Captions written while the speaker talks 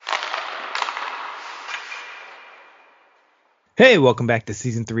Hey, welcome back to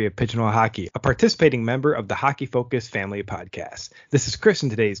season 3 of Pigeonhole Hockey, a participating member of the Hockey Focus family of podcasts. This is Chris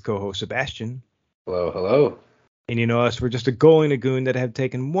and today's co-host Sebastian. Hello, hello. And you know us, we're just a goalie Nagoon that have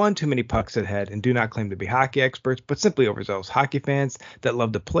taken one too many pucks at head and do not claim to be hockey experts, but simply overzealous hockey fans that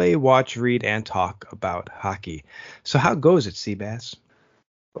love to play, watch, read, and talk about hockey. So how goes it, Seabass?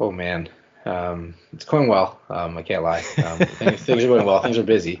 Oh man, it's going well. I can't lie. Things are going well. Things are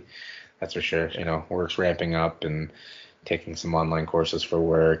busy, that's for sure. Work's ramping up and taking some online courses for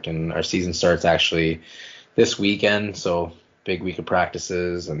work, and our season starts actually this weekend. So big week of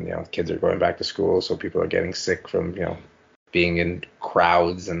practices, and kids are going back to school, so people are getting sick from being in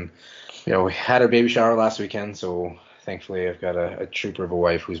crowds, and we had our baby shower last weekend, so thankfully I've got a trooper of a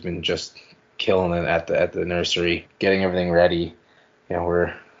wife who's been just killing it at the nursery, getting everything ready.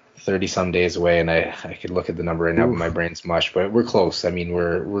 We're 30 some days away, and I could look at the number right now, but my brain's mush. But we're close. I mean,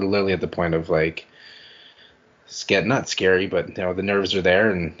 we're literally at the point of like, not scary, but the nerves are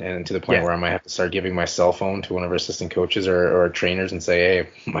there, and to the point where I might have to start giving my cell phone to one of our assistant coaches or trainers and say, hey,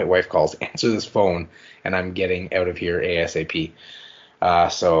 my wife calls, answer this phone, and I'm getting out of here ASAP.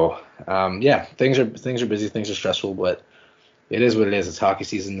 Things are busy, things are stressful, but it is what it is. It's hockey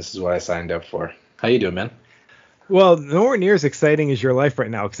season. This is what I signed up for. How you doing, man? Well, nowhere near as exciting as your life right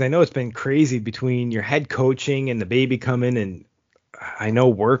now, because I know it's been crazy between your head coaching and the baby coming, and I know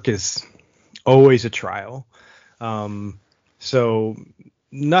work is always a trial. So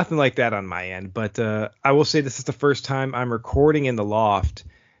nothing like that on my end, but I will say this is the first time I'm recording in the loft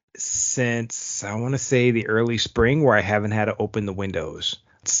since I want to say the early spring, where I haven't had to open the windows.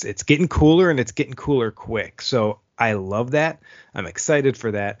 It's getting cooler, and it's getting cooler quick. So I love that. I'm excited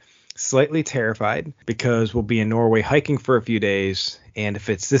for that. Slightly terrified because we'll be in Norway hiking for a few days, and if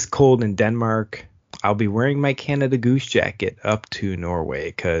it's this cold in Denmark, I'll be wearing my Canada Goose jacket up to Norway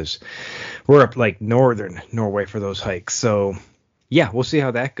because we're up like northern Norway for those hikes. So yeah, we'll see how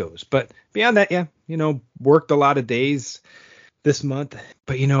that goes. But beyond that, yeah, worked a lot of days this month.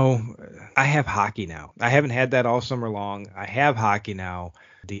 But I have hockey now. I haven't had that all summer long. I have hockey now.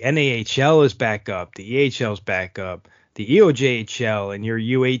 The NAHL is back up. The EHL is back up. The EOJHL and your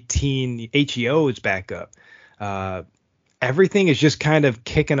U18 HEO is back up. Everything is just kind of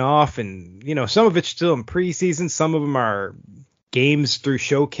kicking off, and some of it's still in preseason, some of them are games through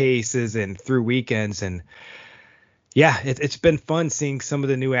showcases and through weekends, and yeah, it's been fun seeing some of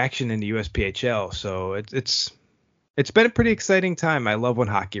the new action in the USPHL. So it's been a pretty exciting time. I love when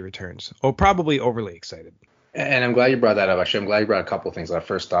hockey returns. Oh, probably overly excited. And I'm glad you brought that up. Actually, I'm glad you brought a couple of things up.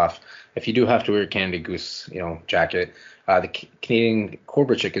 First off, if you do have to wear a Canada Goose, jacket, the Canadian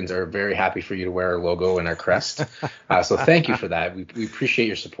Cobra Chickens are very happy for you to wear our logo and our crest. So thank you for that. We appreciate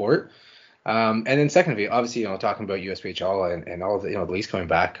your support. And then secondly, obviously, talking about USPHL and all of the leagues coming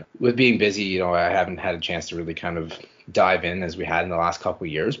back, with being busy, I haven't had a chance to really kind of dive in as we had in the last couple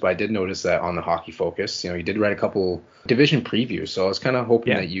of years. But I did notice that on the Hockey Focus, you did write a couple division previews. So I was kind of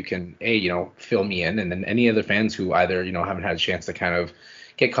hoping that you can, fill me in, and then any other fans who either, haven't had a chance to kind of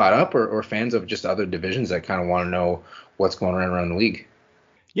get caught up, or fans of just other divisions that kind of want to know what's going on around the league.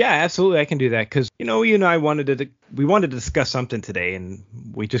 Yeah, absolutely. I can do that because, you and I wanted to discuss something today, and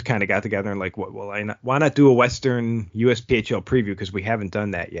we just kind of got together and like, why not do a Western USPHL preview, because we haven't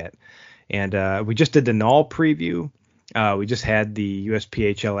done that yet. And we just did the Null preview. We just had the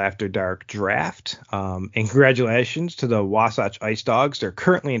USPHL After Dark draft. And congratulations to the Wasatch Ice Dogs. They're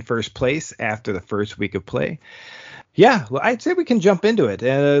currently in first place after the first week of play. Yeah, well, I'd say we can jump into it.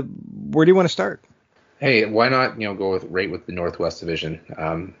 Where do you want to start? Hey, why not, go with the Northwest Division?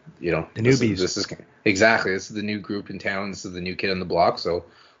 The newbies. This is exactly. This is the new group in town. This is the new kid on the block. So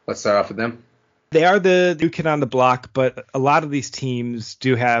let's start off with them. They are the new kid on the block, but a lot of these teams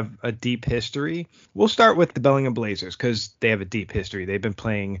do have a deep history. We'll start with the Bellingham Blazers because they have a deep history. They've been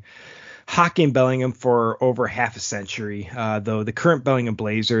playing hockey in Bellingham for over half a century, though the current Bellingham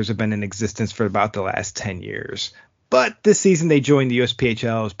Blazers have been in existence for about the last 10 years. But this season they joined the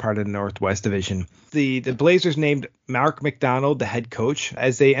USPHL as part of the Northwest Division. The Blazers named Mark McDonald the head coach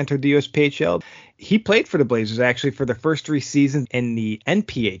as they entered the USPHL. He played for the Blazers actually for the first 3 seasons in the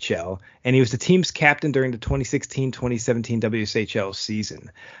NPHL, and he was the team's captain during the 2016-2017 WSHL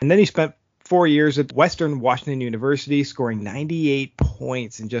season. And then he spent 4 years at Western Washington University, scoring 98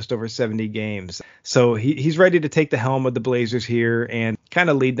 points in just over 70 games. So he's ready to take the helm of the Blazers here and kind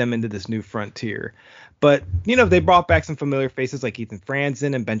of lead them into this new frontier. But, they brought back some familiar faces like Ethan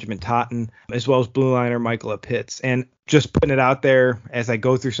Franzen and Benjamin Totten, as well as blue liner Michael Pitts. And just putting it out there, as I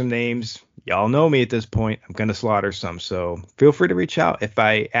go through some names, y'all know me at this point. I'm going to slaughter some. So feel free to reach out if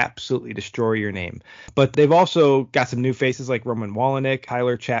I absolutely destroy your name. But they've also got some new faces like Roman Wallenick,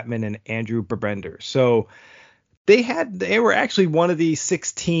 Tyler Chapman, and Andrew Brabender. So They were actually one of the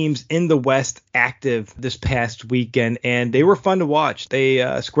 6 teams in the West active this past weekend, and they were fun to watch.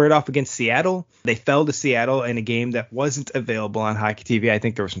 They squared off against Seattle. They fell to Seattle in a game that wasn't available on Hockey TV. I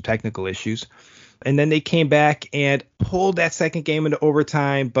think there were some technical issues. And then they came back and pulled that second game into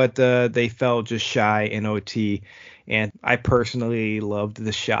overtime, but they fell just shy in OT. And I personally loved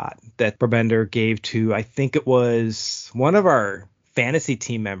the shot that Brabender gave to, I think it was one of our fantasy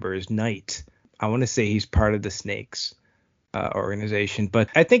team members, Knight. I want to say he's part of the Snakes organization, but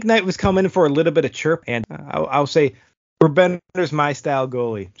I think Knight was coming for a little bit of chirp, and I'll say Brabender's my style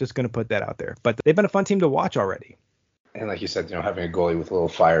goalie. Just going to put that out there. But they've been a fun team to watch already. And like you said, having a goalie with a little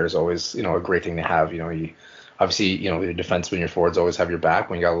fire is always, a great thing to have. You obviously, your defensemen, your forwards always have your back.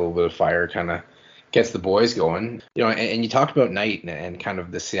 When you got a little bit of fire, kind of gets the boys going. And you talked about Knight and kind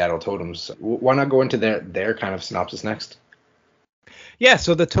of the Seattle Totems. Why not go into their kind of synopsis next? Yeah,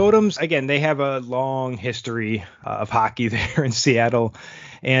 so the Totems, again, they have a long history of hockey there in Seattle.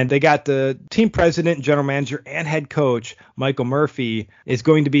 And they got the team president, general manager, and head coach, Michael Murphy, is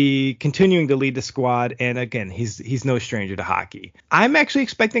going to be continuing to lead the squad. And again, he's no stranger to hockey. I'm actually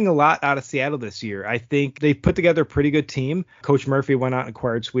expecting a lot out of Seattle this year. I think they put together a pretty good team. Coach Murphy went out and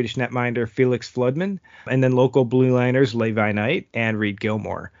acquired Swedish netminder Felix Flodman, and then local blue liners Levi Knight and Reed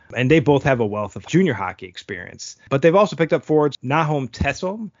Gilmore. And they both have a wealth of junior hockey experience. But they've also picked up forwards Nahom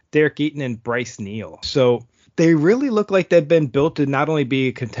Tesselm, Derek Eaton, and Bryce Neal. So they really look like they've been built to not only be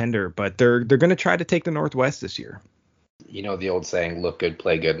a contender, but they're going to try to take the Northwest this year. The old saying, look good,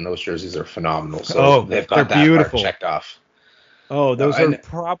 play good, and those jerseys are phenomenal. So they've got that beautiful. Part checked off. Oh, those are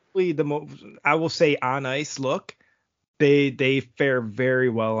probably the most, I will say, on ice look. They fare very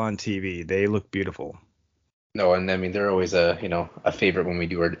well on TV. They look beautiful. No, and I mean, they're always a favorite when we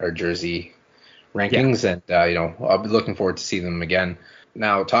do our jersey rankings, and I'll be looking forward to seeing them again.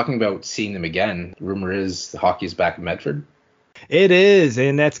 Now, talking about seeing them again, rumor is the hockey's back in Medford. It is,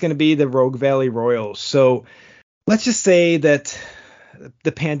 and that's going to be the Rogue Valley Royals. So let's just say that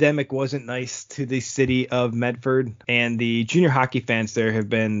the pandemic wasn't nice to the city of Medford, and the junior hockey fans there have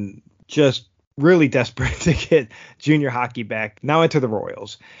been just really desperate to get junior hockey back, now into the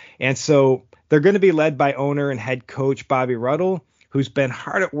Royals. And so they're going to be led by owner and head coach Bobby Ruddle, who's been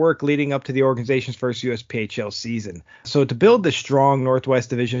hard at work leading up to the organization's first USPHL season. So to build the strong Northwest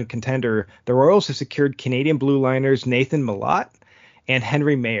Division contender, the Royals have secured Canadian blue liners Nathan Malott and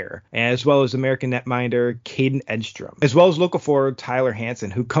Henry Mayer, as well as American netminder Caden Edstrom, as well as local forward Tyler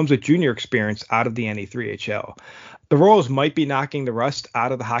Hansen, who comes with junior experience out of the NA3HL. The Royals might be knocking the rust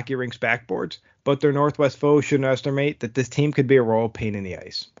out of the hockey rink's backboards, but their Northwest foes shouldn't estimate that this team could be a royal pain in the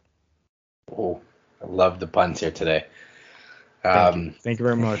ice. Oh, I love the puns here today. Thank you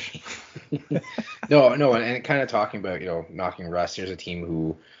very much. No, and kind of talking about, knocking rust. Here's a team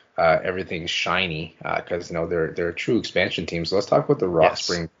who everything's shiny because, they're a true expansion team. So let's talk about the Rock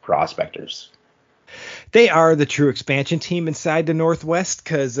Spring Prospectors. They are the true expansion team inside the Northwest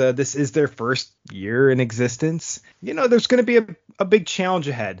because this is their first year in existence. There's going to be a big challenge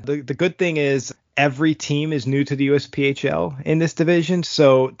ahead. The good thing is every team is new to the USPHL in this division,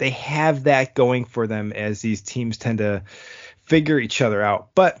 so they have that going for them as these teams tend to figure each other out.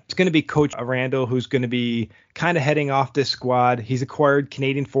 But it's going to be Coach Randall who's going to be kind of heading off this squad. He's acquired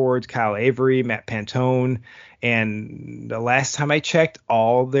Canadian forwards Kyle Avery, Matt Pantone, and the last time I checked,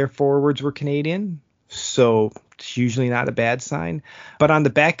 all their forwards were Canadian. So it's usually not a bad sign. But on the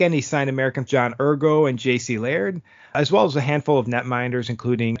back end, he signed Americans John Urgo and J.C. Laird, as well as a handful of netminders,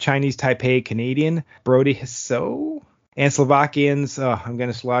 including Chinese Taipei Canadian Brody Hisso, and Slovakians, I'm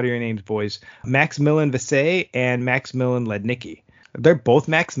going to slaughter your names, boys, Maximilian Visay and Maximilian Lednicki. They're both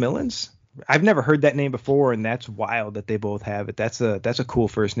Maximilians? I've never heard that name before, and that's wild that they both have it. That's a cool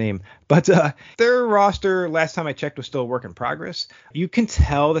first name. But their roster, last time I checked, was still a work in progress. You can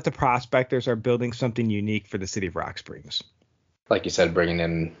tell that the prospectors are building something unique for the city of Rock Springs. Like you said, bringing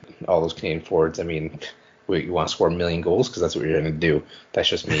in all those Canadian forwards, I mean, you want to score 1 million goals because that's what you're going to do. That's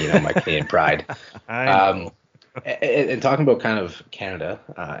just me, my Canadian pride. I know. And talking about kind of Canada,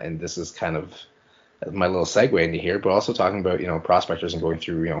 and this is kind of my little segue into here, but also talking about, prospectors and going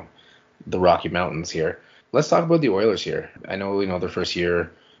through, the Rocky Mountains here. Let's talk about the Oilers here. I know, their first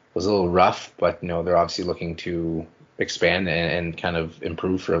year was a little rough, but, they're obviously looking to expand and kind of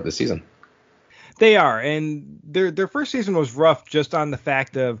improve throughout the season. They are, and their first season was rough just on the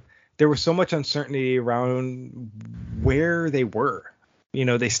fact of there was so much uncertainty around where they were.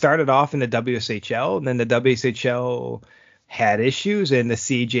 They started off in the WSHL, and then the WSHL had issues, and the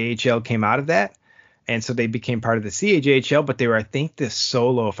CJHL came out of that. And so they became part of the CAJHL, but they were, I think, this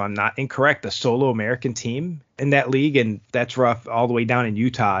solo, if I'm not incorrect, a solo American team in that league. And that's rough all the way down in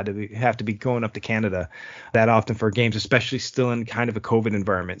Utah to have to be going up to Canada that often for games, especially still in kind of a COVID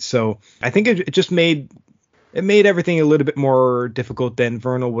environment. So I think it just made everything a little bit more difficult than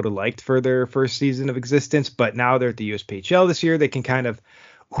Vernal would have liked for their first season of existence. But now they're at the USPHL this year. They can kind of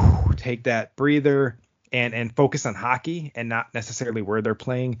take that breather and focus on hockey and not necessarily where they're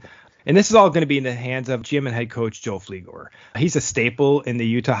playing. And this is all going to be in the hands of GM and head coach Joe Flegor. He's a staple in the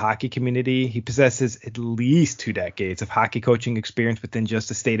Utah hockey community. He possesses at least 2 decades of hockey coaching experience within just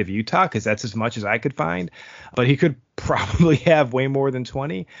the state of Utah, because that's as much as I could find. But he could probably have way more than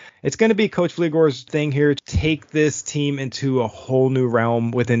 20. It's going to be Coach Flegor's thing here to take this team into a whole new realm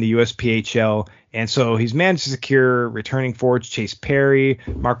within the USPHL. And so he's managed to secure returning forwards Chase Perry,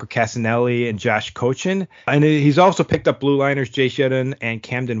 Marco Casanelli, and Josh Cochin. And he's also picked up blue liners Jay Shedden and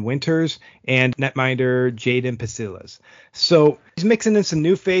Camden Winters and netminder Jaden Pasilas. So he's mixing in some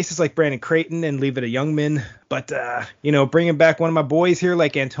new faces like Brandon Creighton and Leave It a Youngman. But, bringing back one of my boys here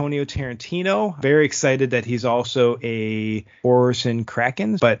like Antonio Tarantino. Very excited that he's also a Orson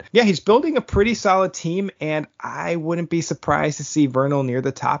Kraken. But, yeah, he's building a pretty solid team, and I wouldn't be surprised to see Vernal near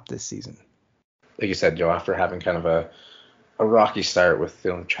the top this season. Like you said, Joe, after having kind of a rocky start with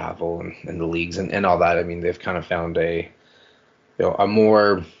travel and the leagues and all that, I mean, they've kind of found a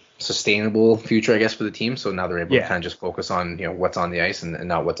more sustainable future, I guess, for the team. So now they're able to kind of just focus on what's on the ice and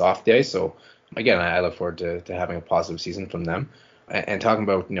not what's off the ice. So again, I look forward to having a positive season from them. And talking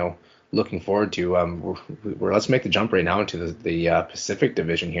about looking forward to let's make the jump right now into the Pacific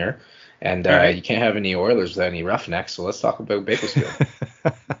Division here. And you can't have any Oilers without any Roughnecks, so let's talk about Bakersfield.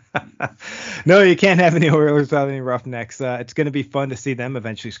 No, you can't have any Oilers without any Roughnecks. It's going to be fun to see them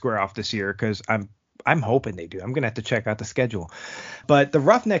eventually square off this year, because I'm hoping they do. I'm going to have to check out the schedule. But the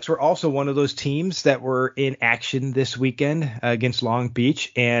Roughnecks were also one of those teams that were in action this weekend against Long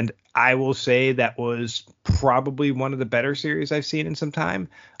Beach. And I will say that was probably one of the better series I've seen in some time,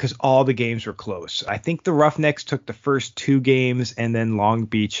 because all the games were close. I think the Roughnecks took the first 2 games, and then Long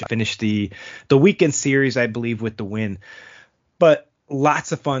Beach finished the weekend series, I believe, with the win. But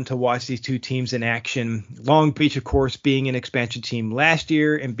lots of fun to watch these two teams in action. Long Beach, of course, being an expansion team last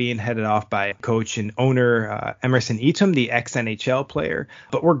year and being headed off by coach and owner Emerson Eatum, the ex-NHL player.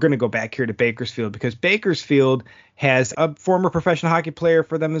 But we're going to go back here to Bakersfield, because Bakersfield has a former professional hockey player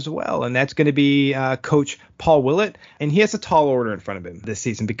for them as well, and that's going to be Coach Paul Willett. And he has a tall order in front of him this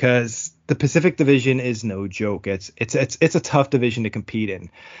season, because the Pacific Division is no joke. It's a tough division to compete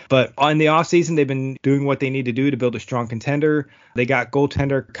in. But in the offseason, they've been doing what they need to do to build a strong contender. They got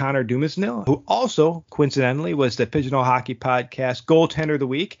goaltender Connor Dumasnil, who also, coincidentally, was the Pigeonhole Hockey Podcast Goaltender of the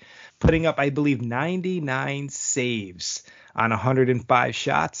Week, putting up, I believe, 99 saves on 105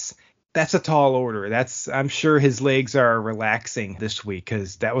 shots. That's a tall order. I'm sure his legs are relaxing this week,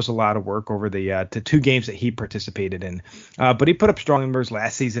 because that was a lot of work over the 2 games that he participated in. But he put up strong numbers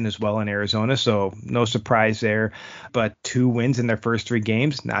last season as well in Arizona, so no surprise there. But 2 wins in their first 3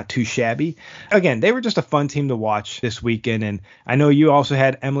 games, not too shabby. Again, they were just a fun team to watch this weekend. And I know you also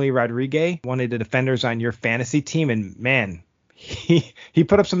had Emily Rodriguez, one of the defenders on your fantasy team, and man, he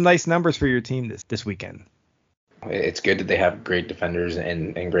put up some nice numbers for your team this weekend. It's good that they have great defenders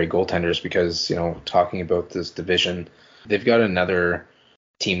and great goaltenders, because, talking about this division, they've got another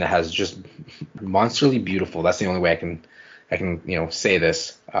team that has just monsterly beautiful. That's the only way I can say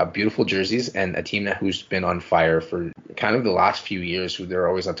this. Beautiful jerseys, and a team who's been on fire for kind of the last few years. Who they're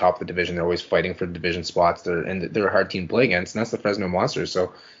always on top of the division. They're always fighting for division spots. They're a hard team to play against, and that's the Fresno Monsters.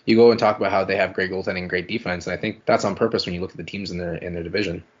 So you go and talk about how they have great goaltending and great defense, and I think that's on purpose when you look at the teams in their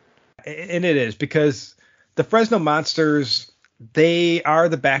division. And it is, because the Fresno Monsters, they are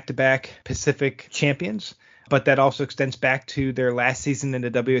the back-to-back Pacific champions, but that also extends back to their last season in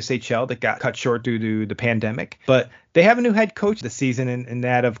the WSHL that got cut short due to the pandemic. But they have a new head coach this season in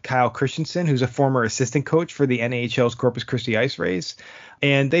that of Kyle Christensen, who's a former assistant coach for the NAHL's Corpus Christi Ice Rays.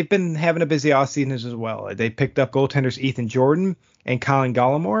 And they've been having a busy offseason as well. They picked up goaltenders Ethan Jordan and Colin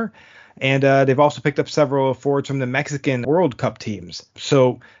Gallimore. And they've also picked up several forwards from the Mexican World Cup teams.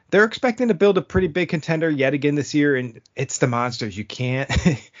 So they're expecting to build a pretty big contender yet again this year. And it's the Monsters. You can't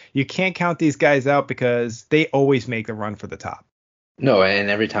count these guys out, because they always make the run for the top. No, and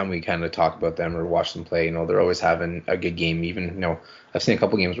every time we kind of talk about them or watch them play, they're always having a good game. Even, I've seen a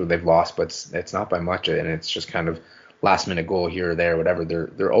couple games where they've lost, but it's not by much. And it's just kind of last minute goal here or there, whatever.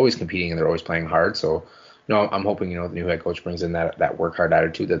 They're always competing and they're always playing hard. So, I'm hoping, the new head coach brings in that work hard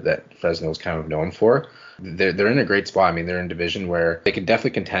attitude that Fresno is kind of known for. They're in a great spot. I mean, they're in a division where they could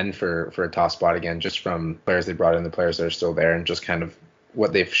definitely contend for a top spot again, just from players they brought in, the players that are still there, and just kind of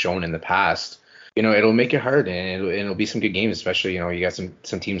what they've shown in the past. It'll make it hard, and it'll be some good games, especially, you got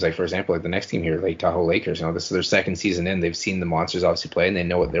some teams like, for example, like the next team here, Lake Tahoe Lakers. This is their second season in. They've seen the Monsters obviously play, and they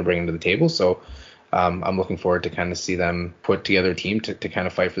know what they're bringing to the table. So I'm looking forward to kind of see them put together a team to kind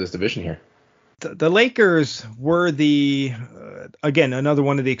of fight for this division here. The Lakers were again, another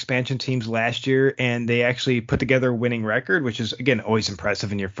one of the expansion teams last year, and they actually put together a winning record, which is, again, always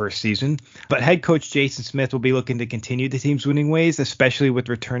impressive in your first season. But head coach Jason Smith will be looking to continue the team's winning ways, especially with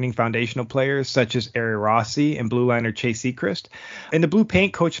returning foundational players such as Ari Rossi and blue liner Chase Sechrist. In the blue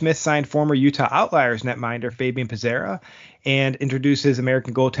paint, Coach Smith signed former Utah Outliers netminder Fabian Pizzera and introduces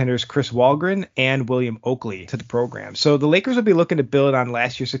American goaltenders Chris Walgren and William Oakley to the program. So the Lakers will be looking to build on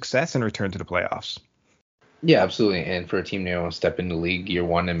last year's success and return to the playoffs. Yeah, absolutely. And for a team to step into the league year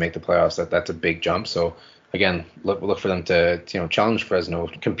one and make the playoffs, that's a big jump. So again, look for them to challenge Fresno,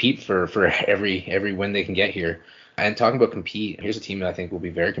 compete for every win they can get here. And talking about compete, here's a team that I think will be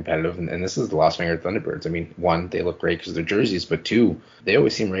very competitive, and this is the Las Vegas Thunderbirds. I mean, one, they look great because of their jerseys, but two, they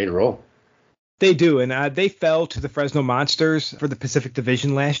always seem ready to roll. They do, and they fell to the Fresno Monsters for the Pacific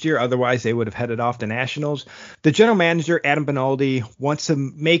Division last year. Otherwise, they would have headed off to Nationals. The general manager, Adam Benaldi, wants to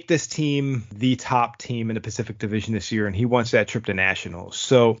make this team the top team in the Pacific Division this year, and he wants that trip to Nationals.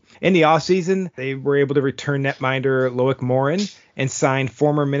 So in the offseason, they were able to return netminder Loic Morin and sign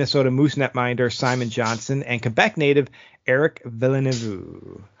former Minnesota Moose netminder Simon Johnson and Quebec native Eric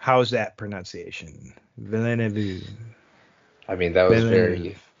Villeneuve. How's that pronunciation? Villeneuve. I mean, that was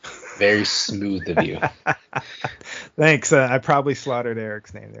very smooth of you. Thanks. I probably slaughtered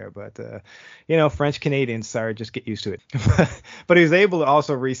Eric's name there, but French Canadians, sorry, just get used to it. But he was able to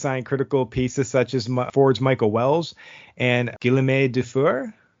also re-sign critical pieces such as forwards Michael Wells and Guillaume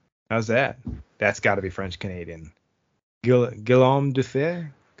Dufour. How's that? That's got to be French Canadian. Guillaume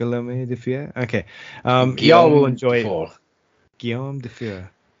Dufour. Guillaume Dufour. Okay. Y'all will enjoy it. Guillaume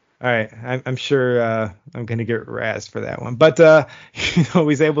Dufour. All right, I'm sure I'm going to get razzed for that one. But,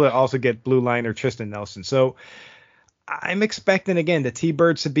 he's able to also get blue liner Tristan Nelson. So I'm expecting, again, the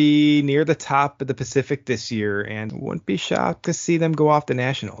T-Birds to be near the top of the Pacific this year, and wouldn't be shocked to see them go off the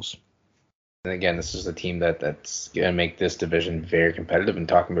Nationals. And again, this is a team that's going to make this division very competitive, and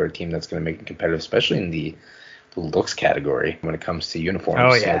talking about a team that's going to make it competitive, especially in the looks category when it comes to uniforms.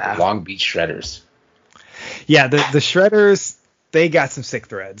 Oh, yeah. So Long Beach Shredders. Yeah, the Shredders, they got some sick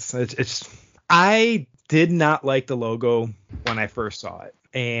threads. I did not like the logo when I first saw it.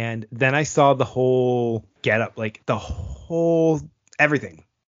 And then I saw the whole getup, like the whole everything.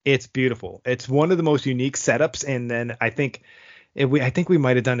 It's beautiful. It's one of the most unique setups. And then I think we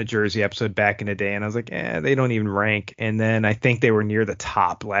might have done a jersey episode back in the day, and I was like, they don't even rank. And then I think they were near the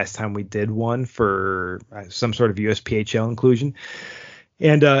top last time we did one for some sort of USPHL inclusion.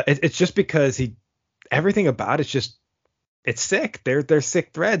 And it's just because everything about it's sick. They're sick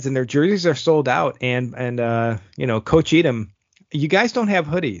threads, and their jerseys are sold out. And Coach Edom, you guys don't have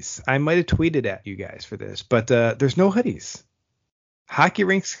hoodies. I might have tweeted at you guys for this, but there's no hoodies. Hockey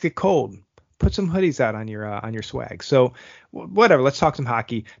rinks get cold. Put some hoodies out on your swag. So whatever. Let's talk some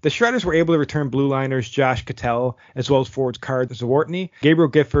hockey. The Shredders were able to return blue liners Josh Cattell, as well as forwards Card Zawartney, Gabriel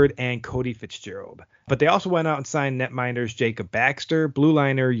Gifford, and Cody Fitzgerald. But they also went out and signed netminders Jacob Baxter, blue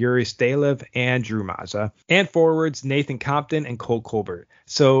liner Yuri Stalev, and Drew Mazza, and forwards Nathan Compton and Cole Colbert.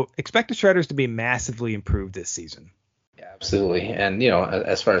 So expect the Shredders to be massively improved this season. Yeah, absolutely. And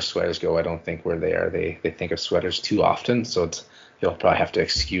as far as sweaters go, I don't think where they are, they think of sweaters too often. So you'll probably have to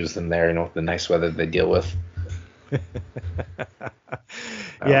excuse them there, the nice weather they deal with.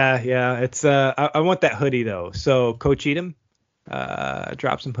 Yeah. It's I want that hoodie though. So Coach Edom,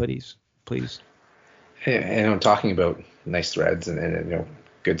 drop some hoodies, please. And I'm talking about nice threads and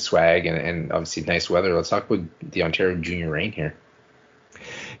good swag and obviously nice weather. Let's talk about the Ontario Junior Reign here.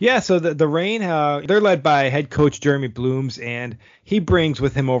 Yeah, so the Reign, they're led by head coach Jeremy Blooms, and he brings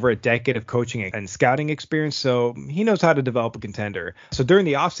with him over a decade of coaching and scouting experience, so he knows how to develop a contender. So during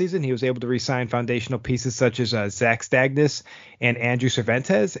the offseason, he was able to re-sign foundational pieces such as Zach Stagnis and Andrew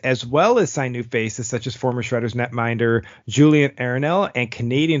Cervantes, as well as sign new faces such as former Shredders netminder Julian Arenell and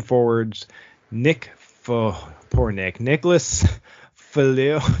Canadian forwards Nicholas Nicholas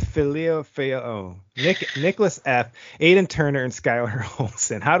F., Aiden Turner, and Skylar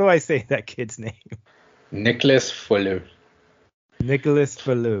Olsen. How do I say that kid's name? Nicholas Falou. If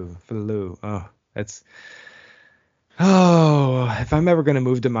I'm ever going to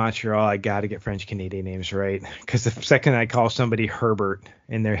move to Montreal, I got to get French Canadian names right. Because the second I call somebody Herbert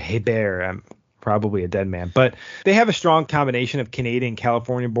and they're Hebert, I'm probably a dead man. But they have a strong combination of Canadian,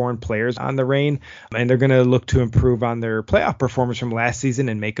 California-born players on the Reign, and they're going to look to improve on their playoff performance from last season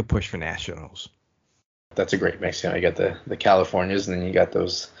and make a push for Nationals. That's a great mix. You got the Californias, and then you got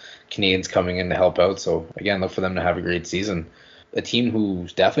those Canadians coming in to help out. So again, look for them to have a great season. A team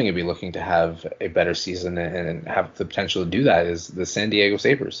who's definitely going to be looking to have a better season and have the potential to do that is the San Diego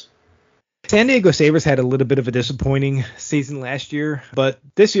Sabres. San Diego Sabres had a little bit of a disappointing season last year, but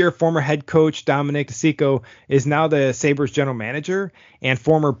this year former head coach Dominic DeSico is now the Sabres general manager, and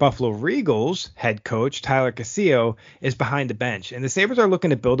former Buffalo Regals head coach Tyler Casillo is behind the bench. And the Sabres are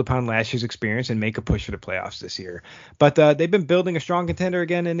looking to build upon last year's experience and make a push for the playoffs this year. But they've been building a strong contender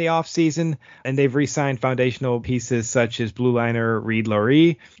again in the offseason, and they've re-signed foundational pieces such as blue liner Reed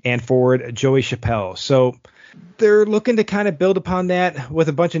Laurie and forward Joey Chappelle. So they're looking to kind of build upon that with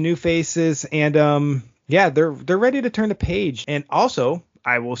a bunch of new faces, and they're ready to turn the page. And also,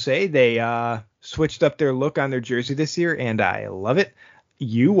 I will say they switched up their look on their jersey this year, and I love it.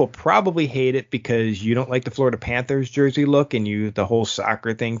 You will probably hate it because you don't like the Florida Panthers jersey look and the whole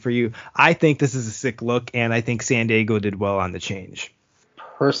soccer thing for you. I think this is a sick look, and I think San Diego did well on the change.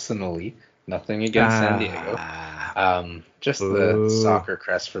 Personally, nothing against San Diego. Just the soccer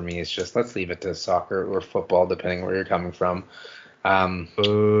crest for me is just, let's leave it to soccer or football, depending where you're coming from.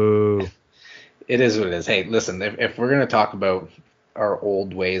 It is what it is. Hey, listen, if we're going to talk about our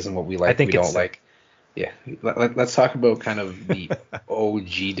old ways and what we like, we don't like, let's talk about kind of the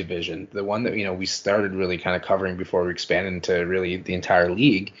OG division, the one that, we started really kind of covering before we expanded into really the entire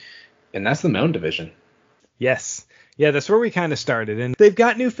league, and that's the Mountain Division. Yes. Yeah, that's where we kind of started. And they've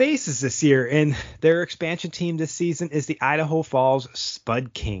got new faces this year. And their expansion team this season is the Idaho Falls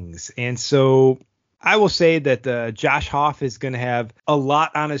Spud Kings. And so I will say that Josh Hoff is going to have a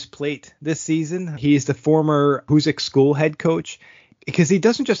lot on his plate this season. He's the former Hoosick School head coach, because he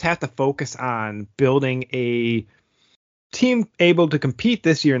doesn't just have to focus on building a team able to compete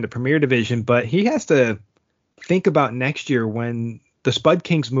this year in the Premier Division, but he has to think about next year when the Spud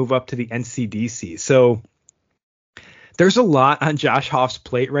Kings move up to the NCDC. So there's a lot on Josh Hoff's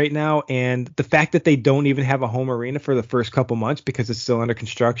plate right now, and the fact that they don't even have a home arena for the first couple months because it's still under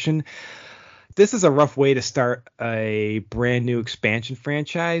construction, this is a rough way to start a brand new expansion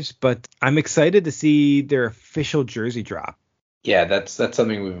franchise, but I'm excited to see their official jersey drop. Yeah, that's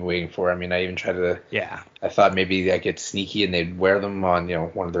something we've been waiting for. I mean, I even tried to. Yeah. I thought maybe I get sneaky and they'd wear them on,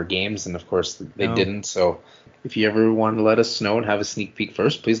 one of their games, and of course they didn't. So if you ever want to let us know and have a sneak peek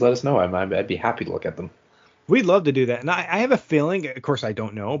first, please let us know. I'd be happy to look at them. We'd love to do that. And I have a feeling, of course I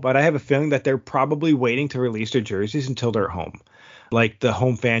don't know, but I have a feeling that they're probably waiting to release their jerseys until they're home. Like the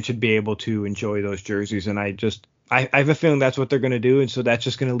home fan should be able to enjoy those jerseys. And I have a feeling that's what they're going to do. And so that's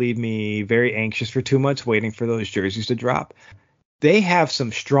just going to leave me very anxious for 2 months waiting for those jerseys to drop. They have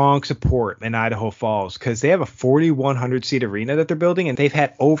some strong support in Idaho Falls because they have a 4,100 seat arena that they're building, and they've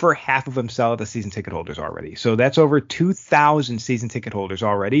had over half of them sell to season ticket holders already. So that's over 2,000 season ticket holders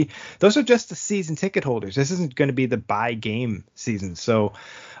already. Those are just the season ticket holders. This isn't going to be the buy game season. So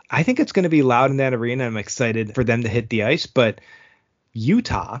I think it's going to be loud in that arena. I'm excited for them to hit the ice. But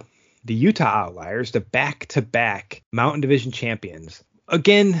Utah, the Utah Outliers, the back-to-back Mountain Division champions,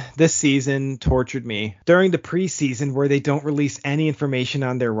 again, this season tortured me during the preseason where they don't release any information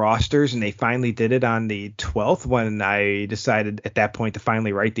on their rosters, and they finally did it on the 12th when I decided at that point to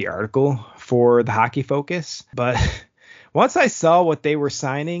finally write the article for the Hockey Focus. But once I saw what they were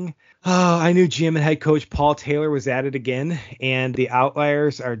signing, I knew GM and head coach Paul Taylor was at it again, and the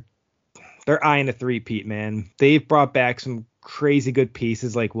Outliers they're eyeing a three-peat, man. They've brought back some crazy good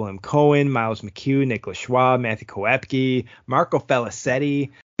pieces like William Cohen, Miles McHugh, Nicholas Schwab, Matthew Koepke, Marco Felicetti.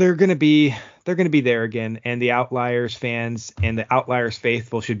 They're gonna be there again, and the Outliers fans and the Outliers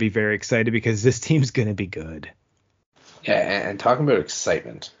faithful should be very excited because this team's gonna be good. Yeah, and talking about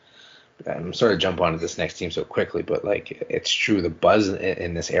excitement, I'm sorry to jump onto this next team so quickly, but it's true, the buzz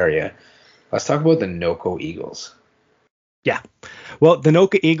in this area. Let's talk about the Noco Eagles. Yeah, well, the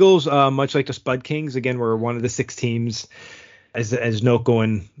Noco Eagles, much like the Spud Kings, again, were one of the 6 teams. As Noco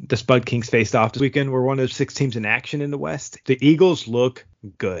and the Spud Kings faced off this weekend, we're one of the 6 teams in action in the West. The Eagles look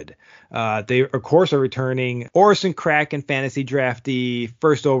good. They, of course, are returning Orson Kraken fantasy draftee,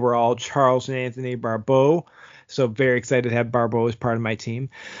 first overall, Charles and Anthony Barbeau. So very excited to have Barbeau as part of my team.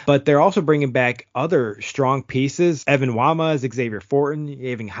 But they're also bringing back other strong pieces. Evan Wama, Xavier Fortin,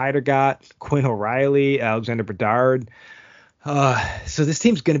 Evan Heidergott, Quinn O'Reilly, Alexander Bedard. So this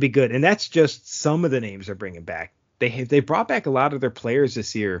team's going to be good. And that's just some of the names they're bringing back. They brought back a lot of their players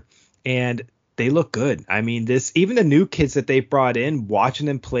this year, and they look good. I mean, even the new kids that they brought in, watching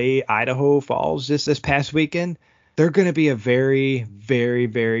them play Idaho Falls this past weekend, they're going to be a very, very,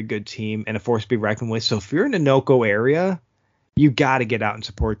 very good team and a force to be reckoned with. So if you're in the Noco area, you got to get out and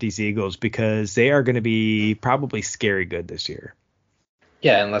support these Eagles because they are going to be probably scary good this year.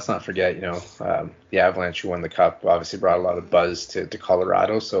 Yeah, and let's not forget, the Avalanche who won the Cup obviously brought a lot of buzz to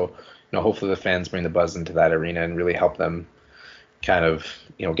Colorado. So, hopefully the fans bring the buzz into that arena and really help them kind of,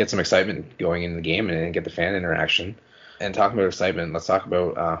 get some excitement going in the game and get the fan interaction. And talking about excitement, let's talk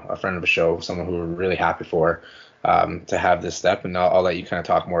about a friend of the show, someone who we're really happy for to have this step. And I'll let you kind of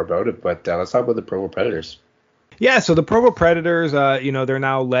talk more about it. But let's talk about the Provo Predators. Yeah, so the Provo Predators, they're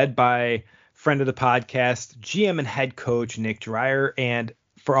now led by friend of the podcast, GM and head coach Nick Dreyer. And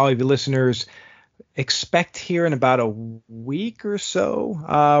for all of you listeners, expect here in about a week or so,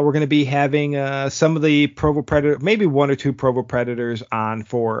 we're going to be having some of the Provo Predators, maybe one or two Provo Predators on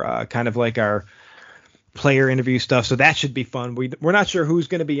for kind of like our player interview stuff. So that should be fun. We're not sure who's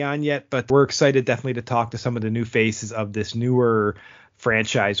going to be on yet, but we're excited definitely to talk to some of the new faces of this newer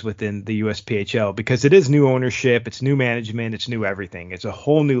franchise within the USPHL, because it is new ownership, it's new management, it's new everything. It's a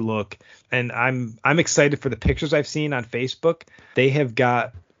whole new look, and I'm excited for the pictures I've seen on Facebook. They have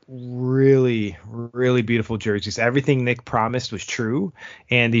got really, really beautiful jerseys. Everything Nick promised was true,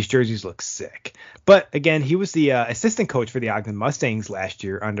 and these jerseys look sick. But again, he was the assistant coach for the Ogden Mustangs last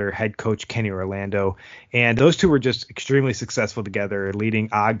year under head coach Kenny Orlando, and those two were just extremely successful together, leading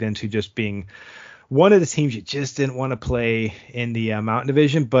Ogden to just being one of the teams you just didn't want to play in the Mountain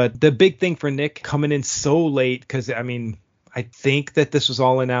Division. But the big thing for Nick coming in so late, because I think that this was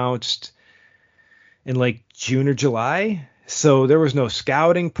all announced in like June or July. So there was no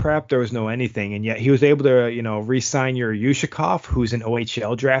scouting prep, there was no anything, and yet he was able to, re-sign Yuri Yushikov, who's an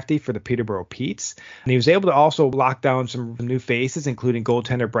OHL draftee for the Peterborough Petes, and he was able to also lock down some new faces, including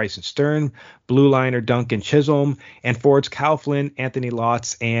goaltender Bryson Stern, blue liner Duncan Chisholm, and forwards Kyle Flynn, Anthony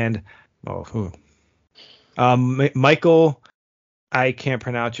Lotz, and Michael. I can't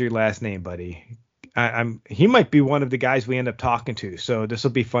pronounce your last name, buddy. He might be one of the guys we end up talking to, so this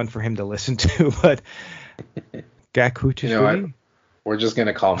will be fun for him to listen to, but. Gak We're just going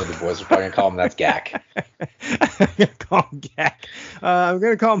to call him the boys. We're probably going to call him that's Gak. I'm going to call him Gak. I'm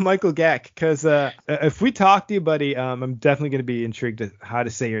going to call him Michael Gak, because if we talk to you, buddy, I'm definitely going to be intrigued at how to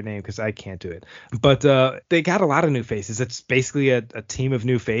say your name, because I can't do it. But they got a lot of new faces. It's basically a team of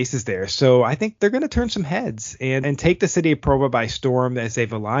new faces there. So I think they're going to turn some heads and take the city of Provo by storm, as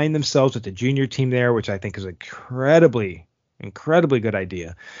they've aligned themselves with the junior team there, which I think is incredibly good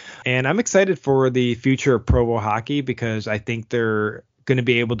idea. And I'm excited for the future of Provo hockey, because I think they're going to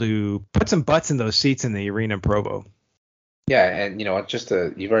be able to put some butts in those seats in the arena in Provo. Yeah, and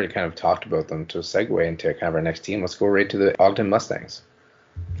you've already kind of talked about them, to segue into kind of our next team. Let's go right to the Ogden Mustangs.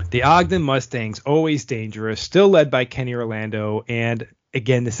 The Ogden Mustangs, always dangerous, still led by Kenny Orlando. And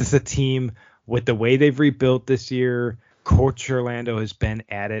again, this is a team with the way they've rebuilt this year. Coach Orlando has been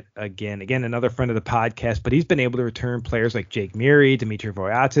at it again. Again, another friend of the podcast, but he's been able to return players like Jake Murray, Dimitri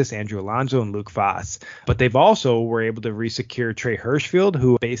Voyatis, Andrew Alonso, and Luke Foss. But they've also were able to resecure Trey Hirschfield,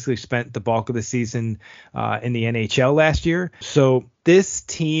 who basically spent the bulk of the season in the NHL last year. So this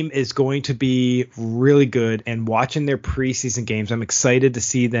team is going to be really good, and watching their preseason games, I'm excited to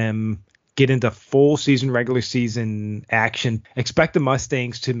see them get into full season, regular season action. Expect the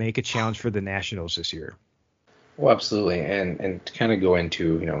Mustangs to make a challenge for the Nationals this year. Well, absolutely. And to kind of go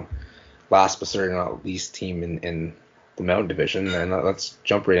into, last but certainly not least team in the Mountain Division, and let's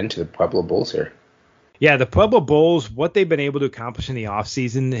jump right into the Pueblo Bulls here. Yeah, the Pueblo Bulls, what they've been able to accomplish in the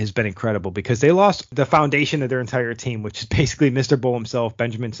offseason has been incredible, because they lost the foundation of their entire team, which is basically Mr. Bull himself,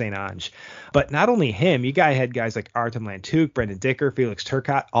 Benjamin St. Ange. But not only him, you had guys like Artem Lantuk, Brendan Dicker, Felix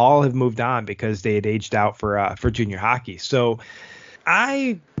Turcotte, all have moved on because they had aged out for junior hockey. So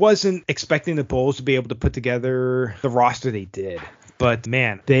I wasn't expecting the Bulls to be able to put together the roster they did. But,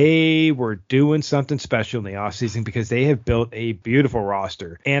 man, they were doing something special in the offseason, because they have built a beautiful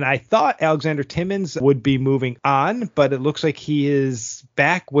roster. And I thought Alexander Timmins would be moving on, but it looks like he is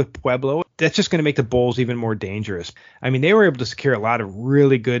back with Pueblo. That's just going to make the Bulls even more dangerous. They were able to secure a lot of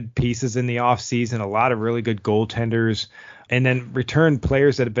really good pieces in the offseason, a lot of really good goaltenders, and then return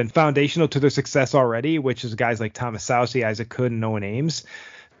players that have been foundational to their success already, which is guys like Thomas Saucy, Isaac Hood, and Noah Ames.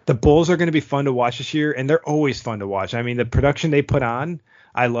 The Bulls are going to be fun to watch this year, and they're always fun to watch. The production they put on,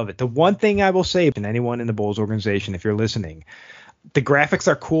 I love it. The one thing I will say, and anyone in the Bulls organization, if you're listening, the graphics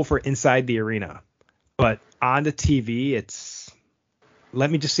are cool for inside the arena, but on the TV,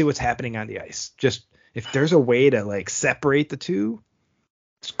 let me just see what's happening on the ice. Just if there's a way to separate the two,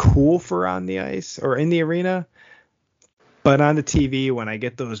 it's cool for on the ice or in the arena. But on the TV, when I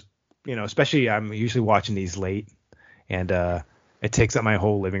get those, especially I'm usually watching these late, and it takes up my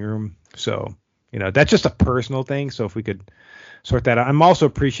whole living room. So, that's just a personal thing. So if we could sort that out. I'm also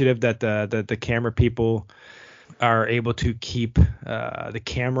appreciative that the camera people are able to keep the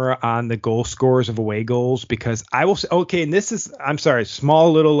camera on the goal scorers of away goals, because I will say, okay, and this is, I'm sorry,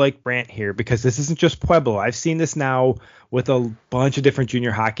 small little like rant here, because this isn't just Pueblo. I've seen this now with a bunch of different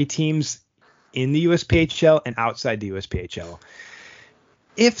junior hockey teams in the USPHL and outside the USPHL.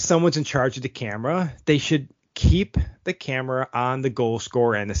 If someone's in charge of the camera, they should keep the camera on the goal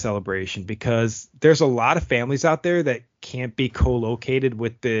scorer and the celebration, because there's a lot of families out there that can't be co-located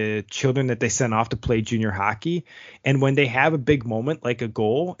with the children that they send off to play junior hockey. And when they have a big moment like a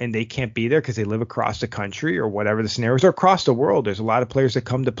goal and they can't be there because they live across the country or whatever the scenarios, or across the world, there's a lot of players that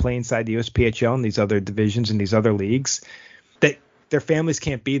come to play inside the USPHL and these other divisions and these other leagues that their families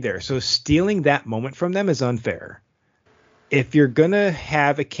can't be there. So stealing that moment from them is unfair. If you're going to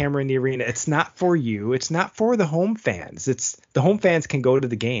have a camera in the arena, it's not for you. It's not for the home fans. The home fans can go to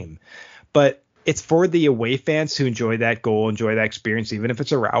the game, but it's for the away fans who enjoy that goal, enjoy that experience, even if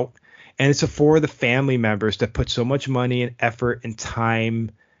it's a rout. And it's for the family members that put so much money and effort and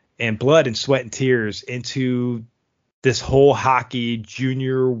time and blood and sweat and tears into this whole hockey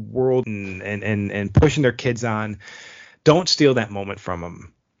junior world and pushing their kids on. Don't steal that moment from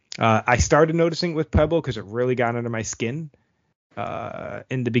them. I started noticing it with Pueblo because it really got under my skin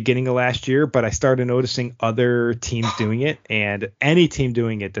in the beginning of last year, but I started noticing other teams doing it, and any team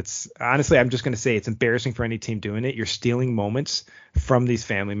doing it, that's honestly, I'm just going to say it's embarrassing for any team doing it. You're stealing moments from these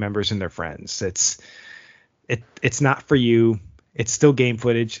family members and their friends. It's not for you. It's still game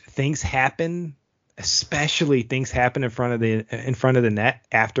footage. Things happen, especially things happen in front of the net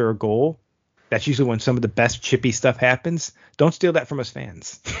after a goal. That's usually when some of the best chippy stuff happens. Don't steal that from us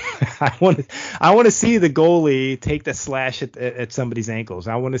fans. I want to see the goalie take the slash at somebody's ankles.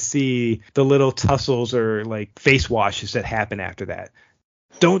 I want to see the little tussles or like face washes that happen after that.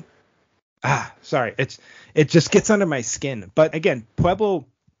 Sorry. It just gets under my skin. But again, Pueblo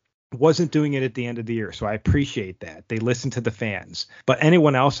wasn't doing it at the end of the year, so I appreciate that. They listen to the fans. But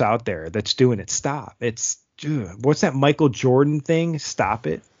anyone else out there that's doing it, stop. What's that Michael Jordan thing? Stop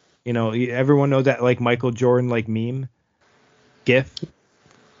it. You know, everyone knows that like Michael Jordan like meme, GIF,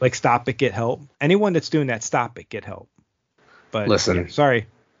 like stop it, get help. Anyone that's doing that, stop it, get help. But listen, yeah, sorry,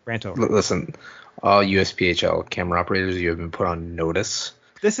 rant over. Listen, all USPHL camera operators, you have been put on notice.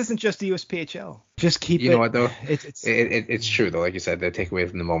 This isn't just the USPHL. Just keep it. You know what though? It's true though. Like you said, they take away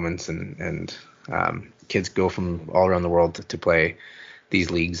from the moments, and kids go from all around the world to play these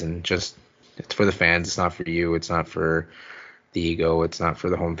leagues, and just it's for the fans. It's not for you. It's not for the ego. It's not for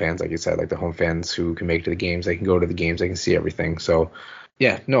the home fans, like you said, like the home fans who can make it to the games. They can go to the games. They can see everything. So,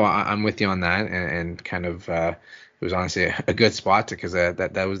 yeah, no, I'm with you on that. And kind of it was honestly a good spot because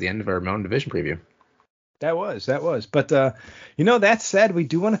that was the end of our Mountain Division preview. That was. But, that said, we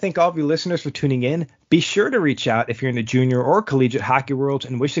do want to thank all of you listeners for tuning in. Be sure to reach out if you're in the junior or collegiate hockey worlds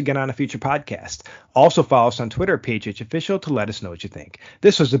and wish to get on a future podcast. Also follow us on Twitter at PHH Official to let us know what you think.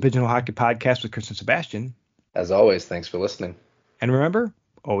 This was the Pigeonhole Hockey Podcast with Chris and Sebastian. As always, thanks for listening. And remember,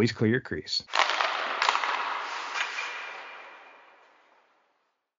 always clear your crease.